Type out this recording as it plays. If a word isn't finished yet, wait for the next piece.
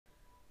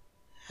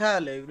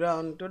Hello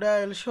everyone,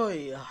 today I will show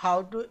you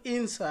how to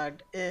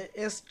insert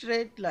a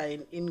straight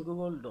line in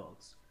Google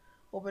Docs.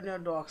 Open your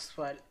Docs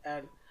file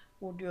and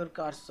put your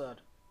cursor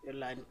in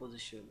line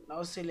position.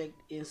 Now select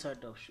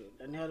insert option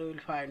and here you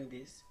will find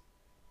this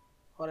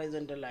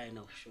horizontal line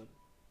option.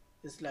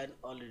 This line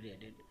already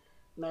added.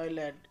 Now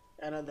we'll add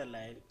another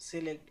line.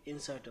 Select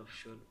insert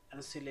option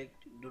and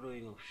select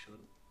drawing option.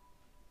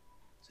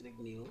 Select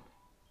new.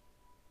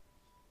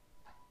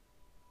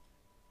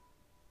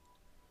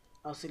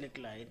 Now select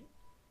line.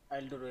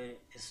 I'll draw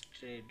a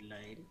straight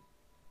line.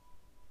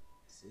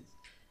 This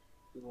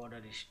is border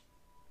is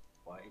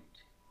white,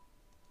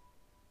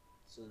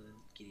 so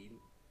green.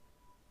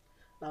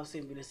 Now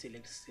simply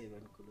select save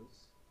and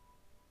close.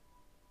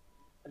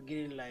 A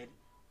green line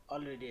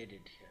already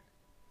added here.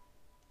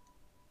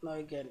 Now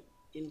you can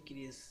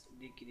increase,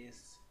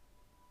 decrease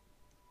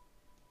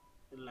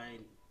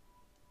line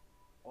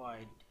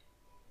wide.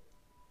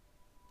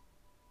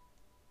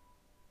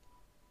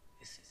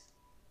 This is.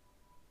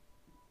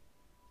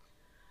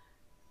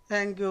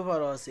 Thank you for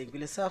watching.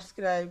 Please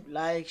subscribe,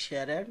 like,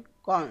 share and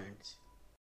comment.